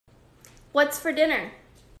What's for dinner?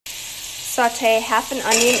 Saute half an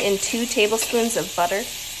onion in 2 tablespoons of butter.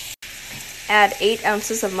 Add 8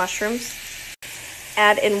 ounces of mushrooms.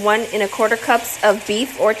 Add in 1 1/4 cups of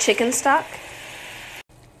beef or chicken stock.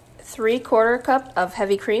 3/4 cup of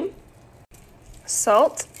heavy cream.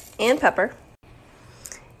 Salt and pepper.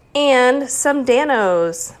 And some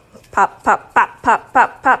Danos. Pop, pop, pop, pop,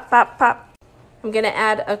 pop, pop, pop, pop. I'm going to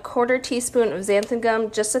add a 1/4 teaspoon of xanthan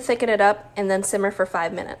gum just to thicken it up and then simmer for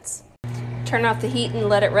 5 minutes. Turn off the heat and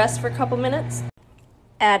let it rest for a couple minutes.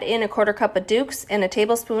 Add in a 1/4 cup of Dukes and a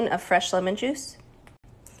tablespoon of fresh lemon juice.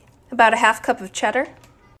 About a 1/2 cup of cheddar.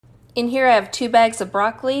 In here I have 2 bags of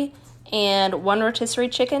broccoli and 1 rotisserie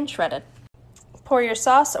chicken shredded. Pour your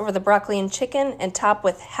sauce over the broccoli and chicken and top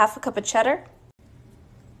with 1/2 cup of cheddar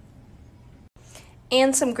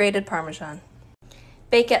and some grated Parmesan.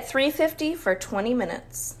 Bake at 350 for 20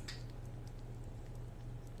 minutes.